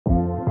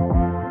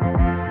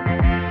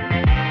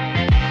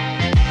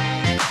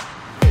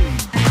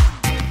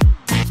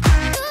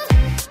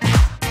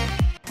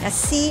A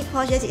C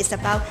project is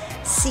about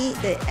see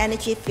the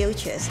energy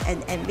futures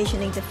and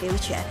envisioning the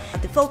future.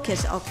 The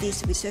focus of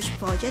this research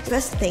project,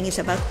 first thing is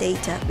about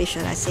data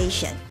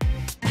visualization.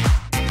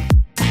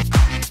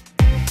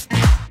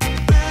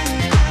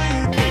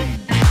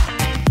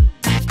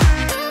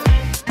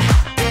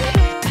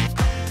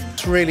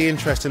 It's really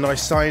interesting. I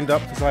signed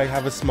up because I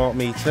have a smart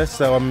meter,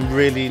 so I'm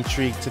really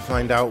intrigued to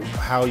find out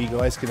how you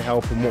guys can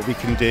help and what we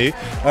can do.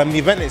 The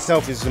event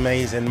itself is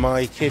amazing.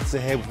 My kids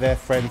are here with their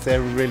friends,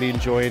 they're really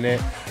enjoying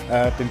it.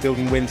 Been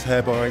building wind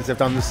turbines, they've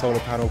done the solar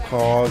panel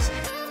cars.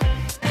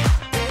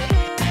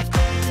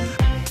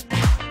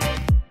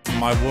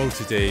 My role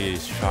today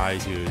is try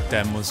to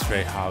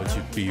demonstrate how to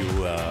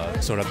build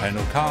a solar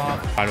panel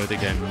car. I know they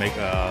can make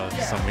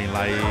something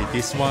like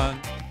this one.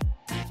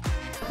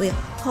 We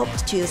hope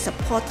to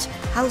support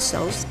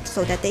households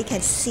so that they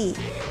can see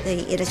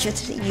the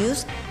electricity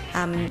use.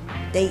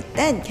 They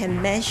then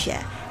can measure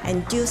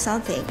and do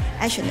something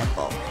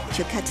actionable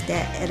to cut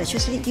their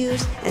electricity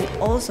use and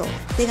also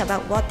think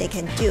about what they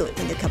can do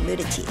in the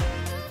community.